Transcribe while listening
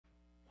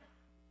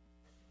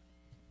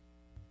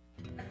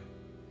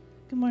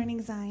Good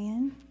morning,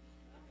 Zion.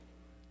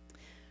 I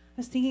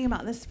was thinking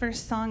about this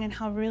first song and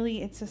how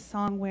really it's a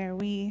song where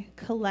we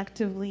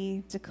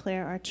collectively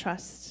declare our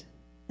trust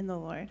in the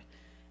Lord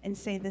and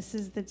say, this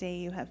is the day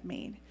you have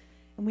made.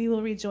 And we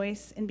will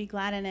rejoice and be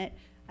glad in it.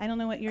 I don't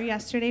know what your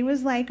yesterday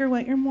was like or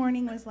what your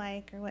morning was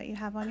like or what you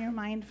have on your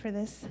mind for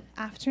this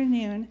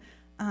afternoon.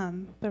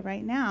 But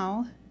right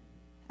now,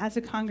 as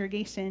a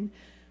congregation,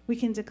 we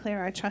can declare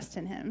our trust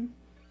in him,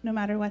 no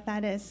matter what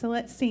that is. So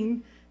let's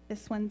sing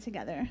this one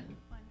together.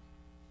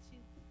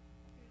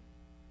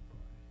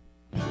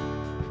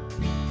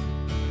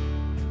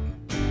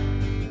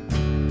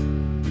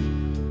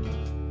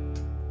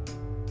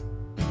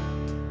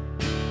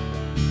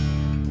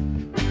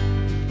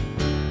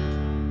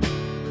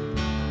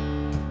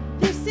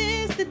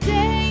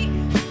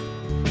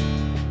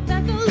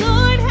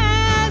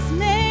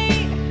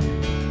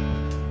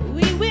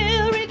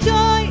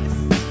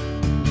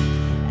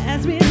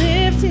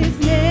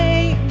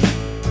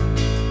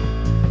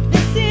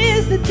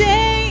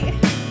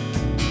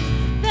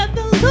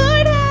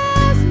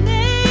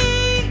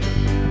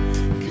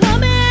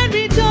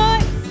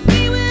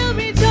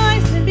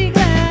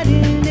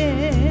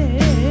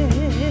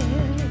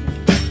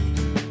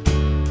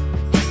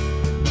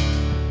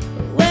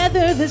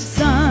 The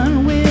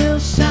sun will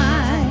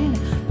shine,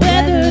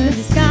 whether the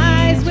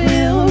skies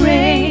will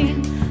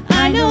rain.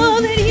 I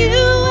know that you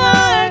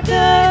are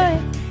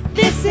good.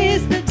 This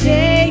is the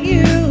day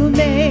you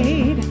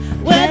made.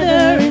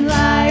 Whether in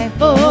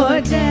life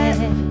or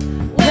death,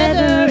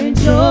 whether in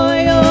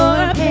joy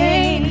or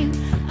pain,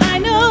 I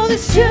know the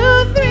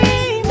truth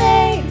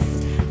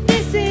remains.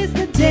 This is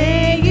the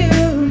day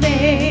you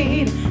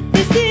made.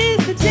 This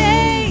is the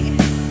day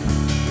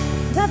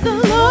that the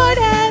Lord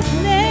has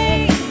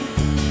made.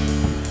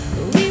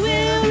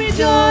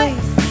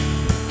 Rejoice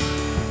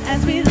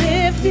as we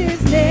lift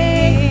his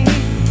name.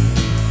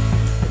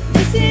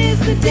 This is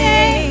the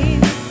day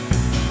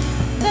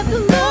that the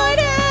Lord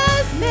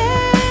has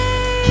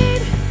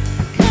made.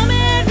 Come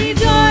and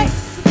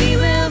rejoice. We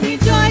will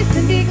rejoice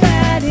and be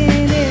glad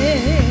in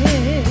it.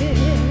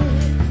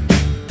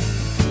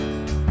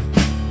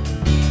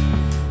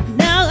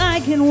 Now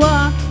I can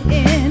walk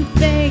in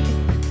faith.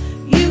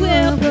 You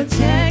will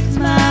protect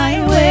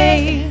my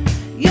way.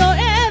 Your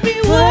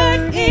every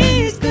word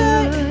is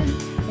good.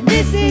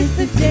 This is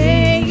the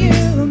day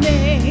you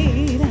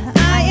made.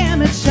 I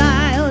am a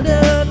child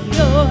of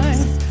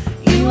yours.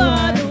 You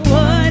are the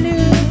one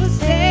who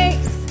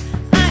saves.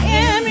 I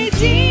am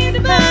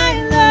redeemed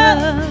by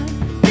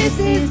love. This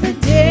is the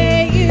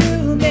day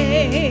you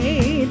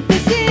made.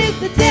 This is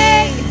the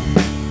day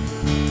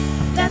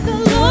that the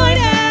Lord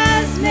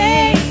has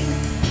made.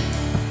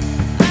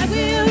 I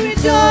will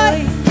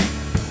rejoice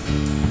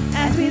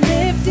as we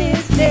lift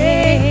his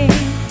name.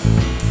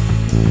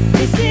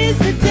 This is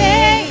the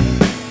day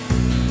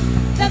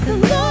that the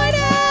Lord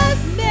has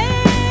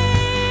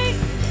made.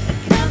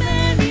 Come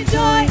and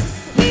rejoice.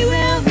 We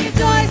will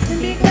rejoice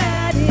and be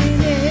glad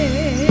in it.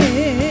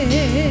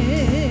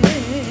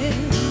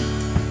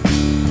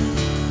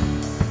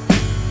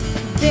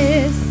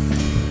 This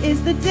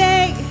is the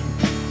day.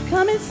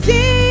 Come and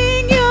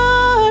sing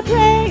your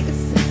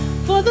praise,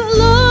 for the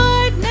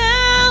Lord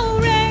now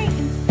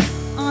reigns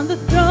on the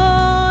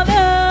throne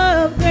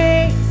of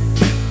grace.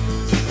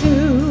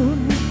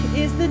 Soon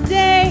is the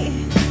day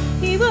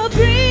he will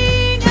bring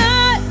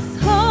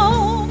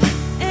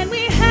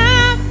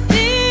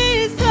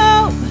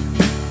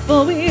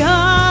for we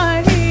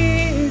are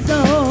his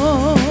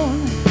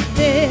own.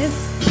 This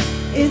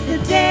is the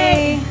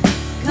day.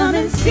 Come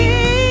and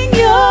sing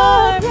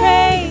your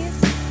praise,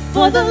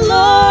 for the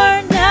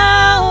Lord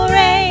now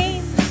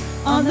reigns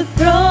on the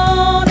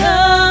throne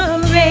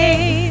of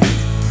grace.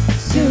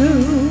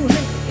 Soon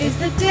is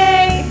the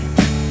day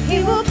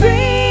he will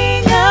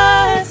bring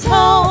us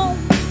home,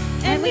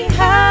 and we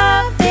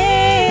have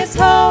this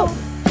hope,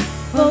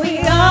 for we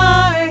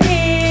are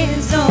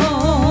his own.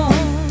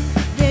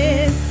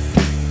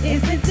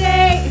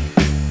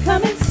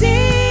 Come and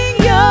sing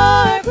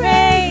your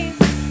praise,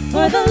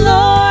 for the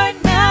Lord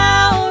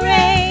now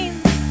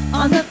reigns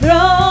on the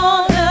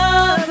throne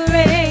of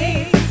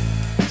grace.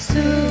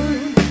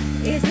 Soon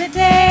is the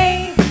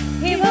day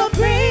he will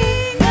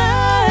bring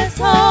us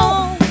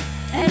home,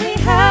 and we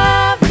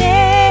have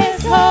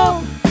this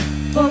hope,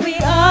 for we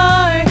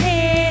are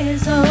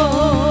his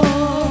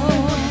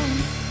own.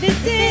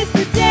 This is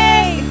the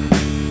day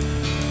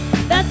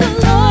that the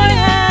Lord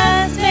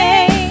has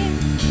made.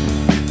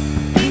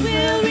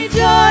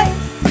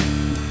 Rejoice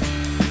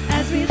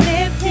as we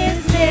lift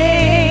his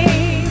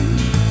name.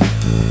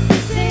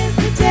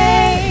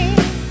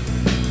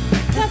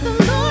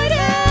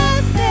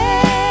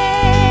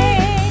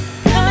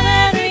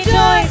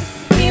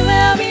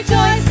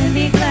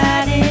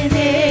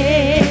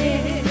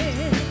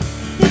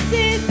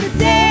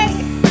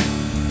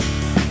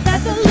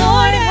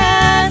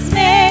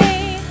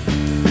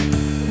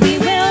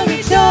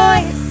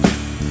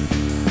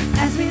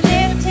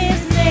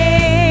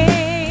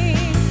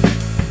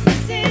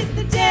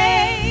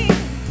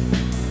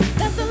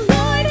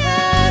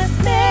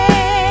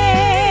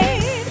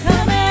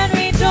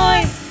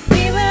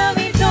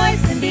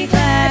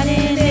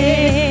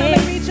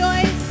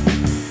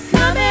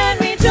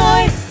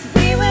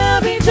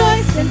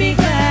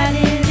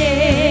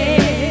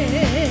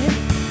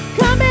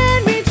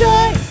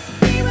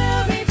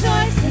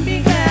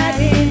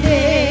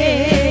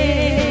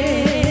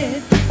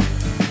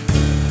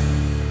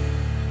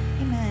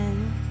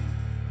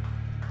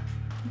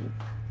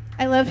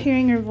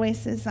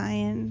 voices,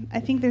 Zion. I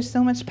think there's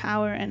so much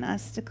power in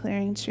us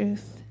declaring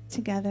truth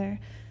together.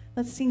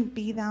 Let's sing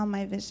Be Thou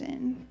My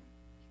Vision.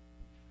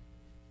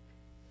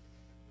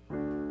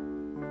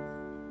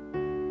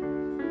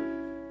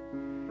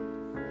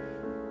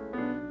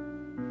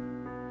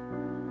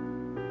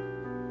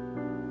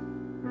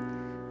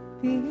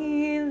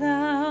 Be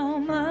thou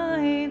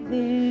my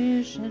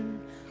vision,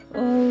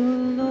 O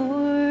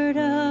Lord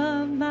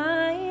of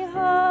my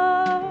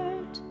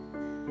heart,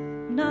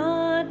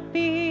 not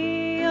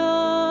be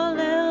all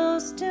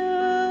else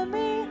to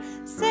me,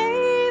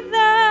 save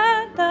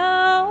that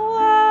thou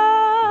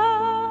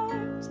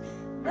art.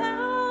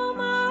 Thou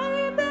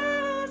my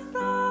best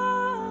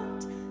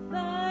thought,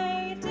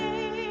 by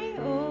day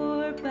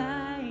or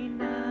by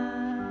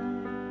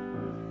night,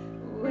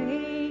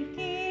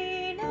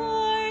 waking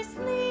or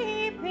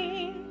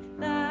sleeping,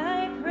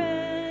 thy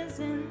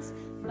presence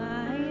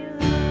my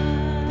life.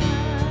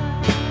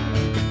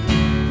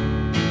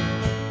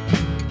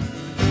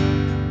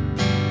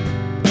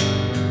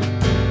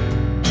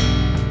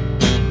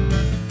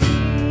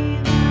 Be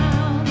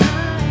thou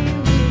my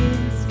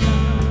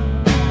wisdom,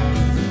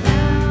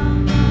 thou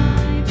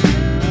my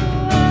true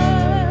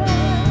word.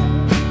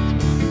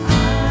 I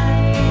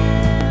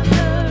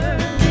ever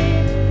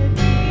with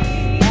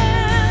thee,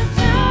 and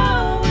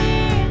thou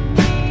with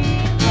me,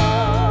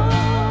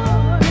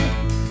 Lord.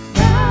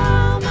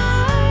 Thou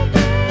my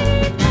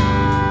great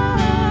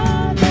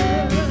Father,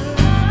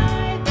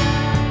 I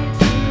thy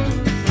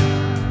true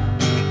Son.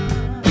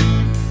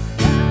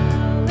 Thou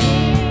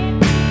in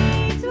me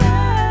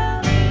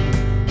dwelling,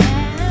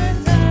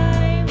 and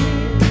I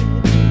with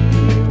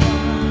thee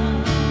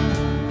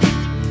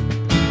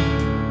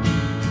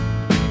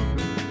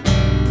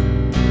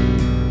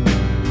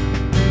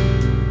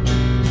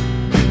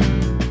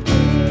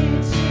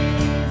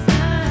riches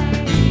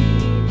I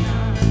need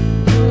not,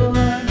 nor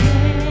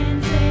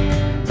man's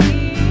empty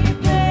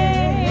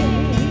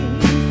praise.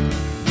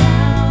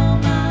 Thou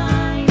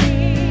my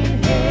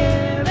inheritance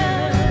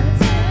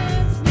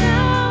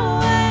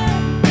now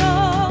and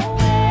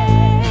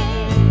always.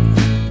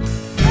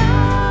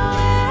 Thou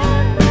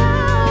and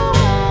thou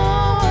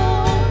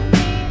hold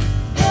me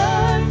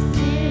first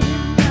in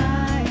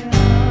thy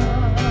heart.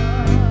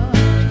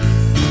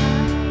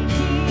 My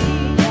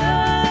King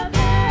of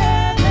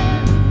heaven,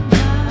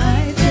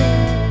 my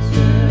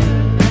treasure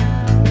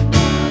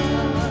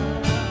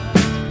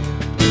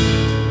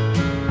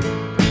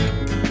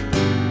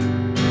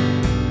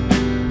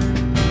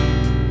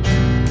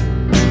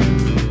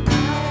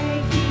My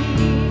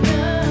King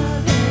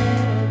of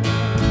heaven,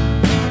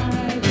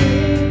 my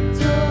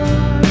victory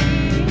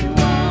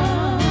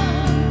won.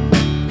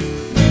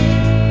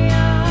 May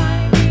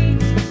I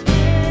reach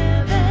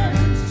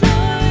heaven's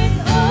joys,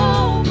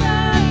 oh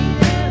bright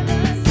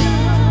heaven's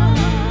sun.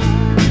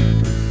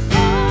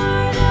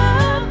 Heart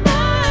of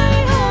my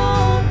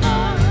whole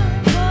heart,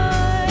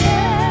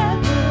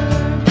 whatever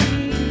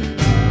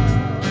befalls,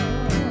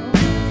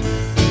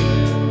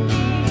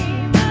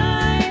 be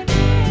my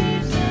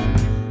vision,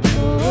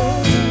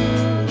 oh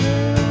ruler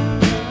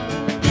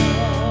of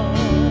all.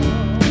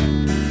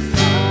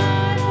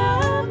 Heart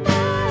of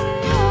my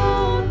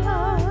whole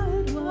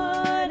heart,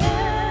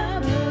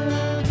 whatever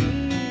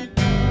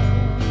befalls,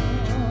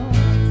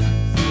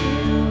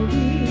 still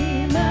be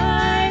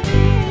my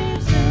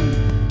vision,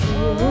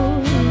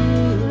 oh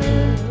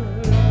ruler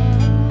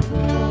of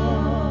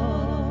all.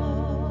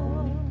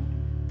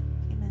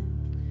 Amen.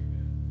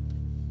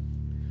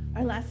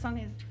 Our last song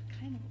is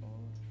kind of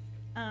old.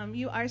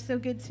 You Are So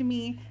Good to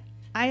Me.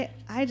 I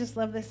just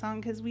love this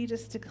song because we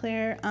just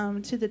declare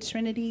to the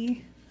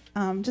Trinity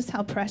just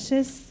how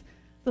precious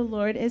the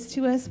Lord is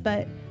to us,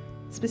 but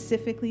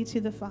specifically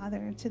to the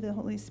Father, to the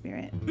Holy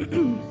Spirit,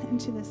 and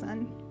to the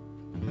Son.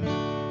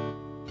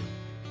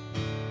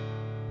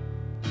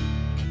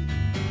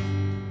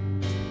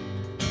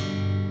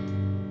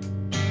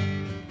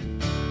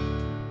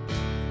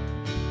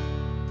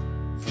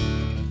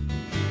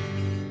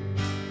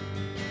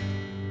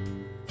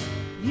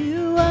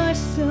 You are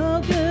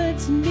so good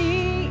to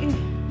me.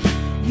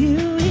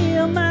 You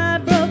heal my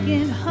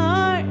broken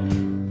heart.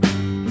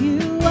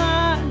 You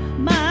are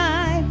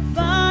my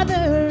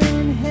Father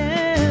in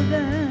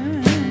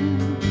heaven.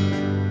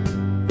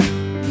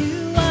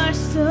 You are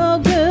so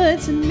good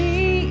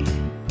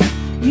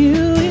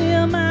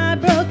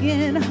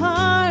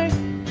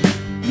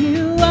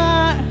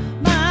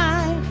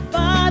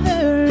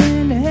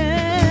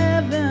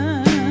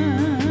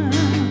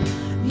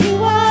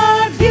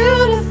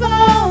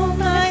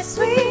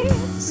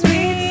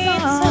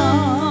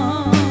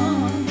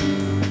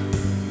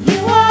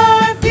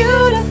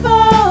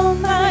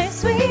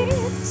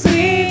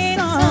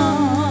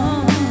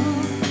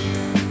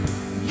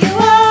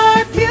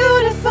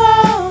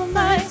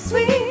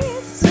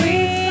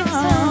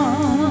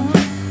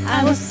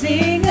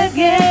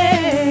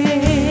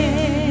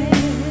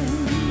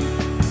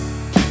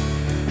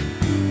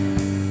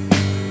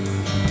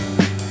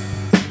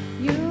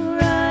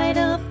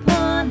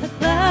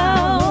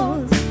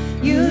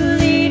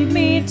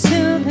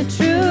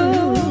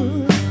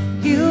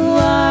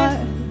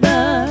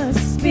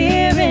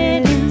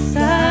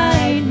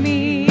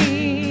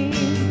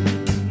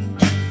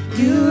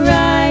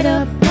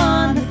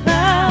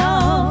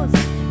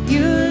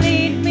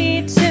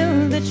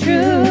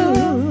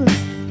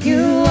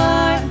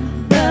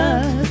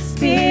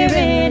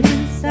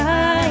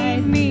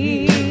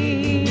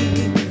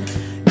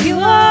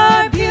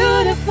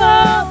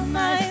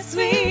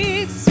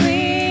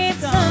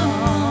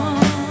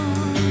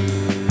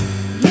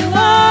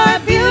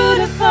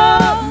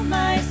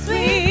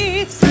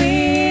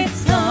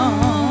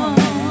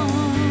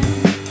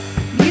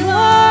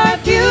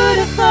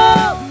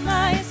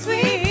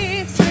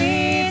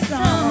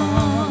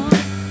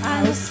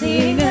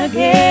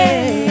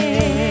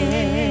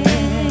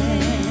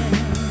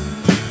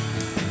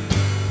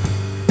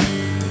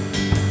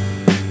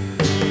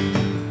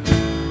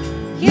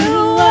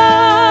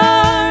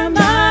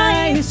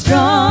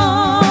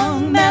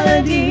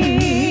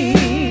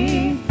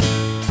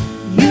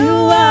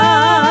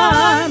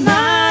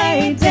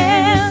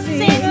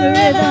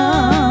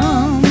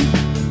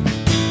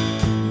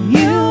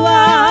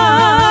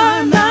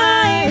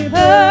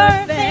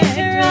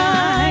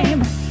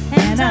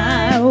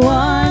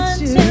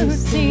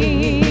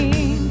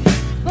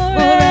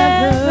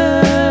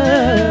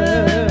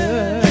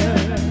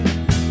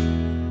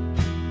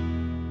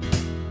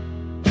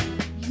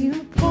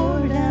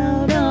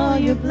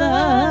your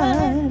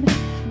blood.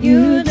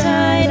 You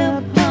died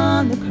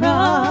upon the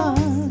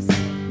cross.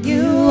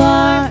 You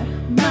are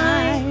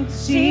my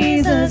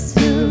Jesus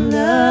who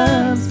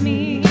loves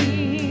me.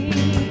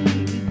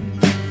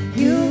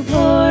 You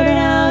poured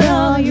out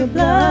all your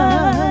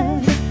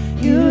blood.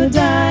 You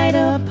died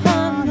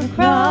upon the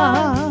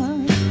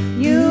cross.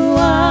 You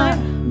are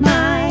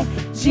my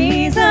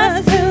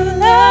Jesus who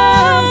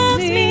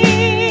loves me.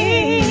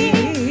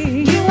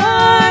 You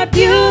are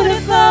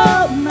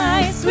beautiful,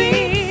 my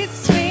sweet,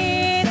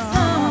 sweet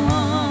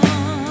song.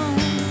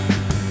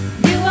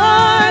 You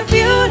are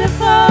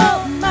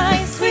beautiful,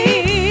 my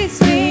sweet,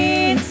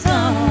 sweet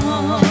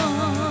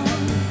song.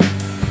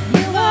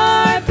 You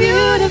are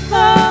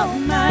beautiful,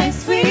 my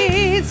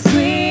sweet,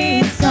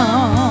 sweet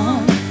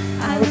song.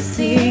 I will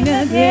sing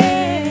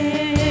again.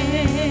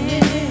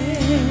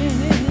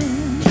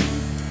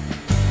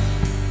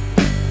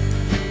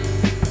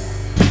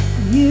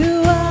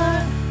 You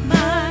are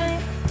my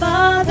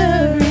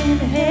Father in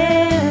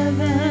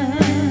heaven.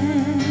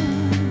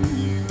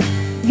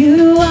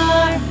 You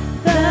are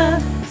the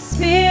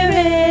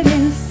Spirit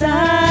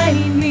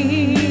inside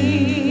me.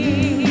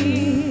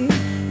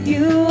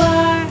 You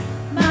are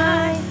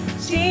my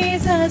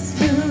Jesus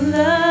who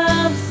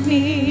loves me.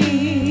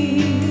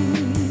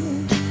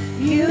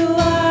 You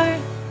are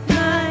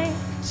my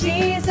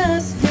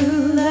Jesus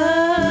who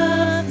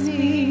loves me.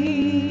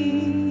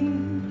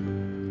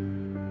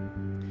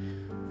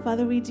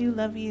 Father, we do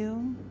love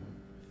you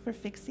for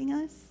fixing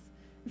us,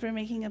 for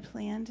making a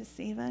plan to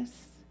save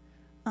us,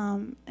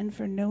 and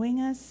for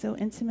knowing us so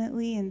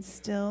intimately and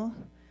still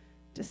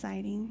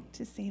deciding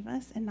to save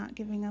us and not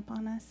giving up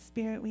on us.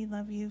 Spirit, we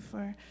love you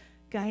for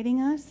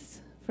guiding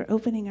us, for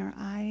opening our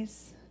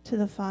eyes to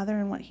the Father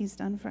and what he's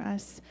done for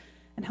us,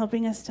 and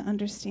helping us to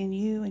understand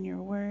you and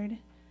your word,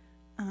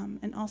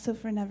 and also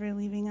for never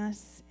leaving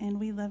us. And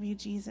we love you,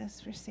 Jesus,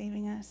 for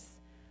saving us.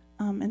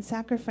 And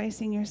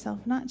sacrificing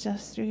yourself, not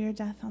just through your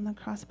death on the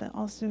cross, but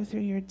also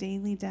through your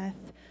daily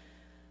death,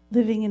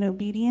 living in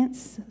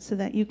obedience so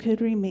that you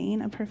could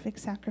remain a perfect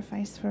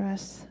sacrifice for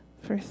us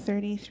for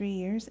 33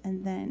 years,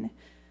 and then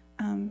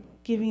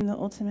giving the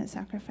ultimate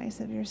sacrifice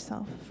of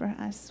yourself for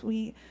us.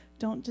 We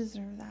don't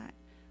deserve that.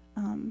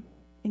 And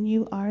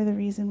you are the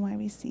reason why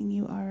we sing.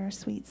 You are our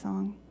sweet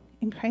song.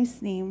 In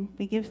Christ's name,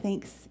 we give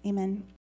thanks. Amen.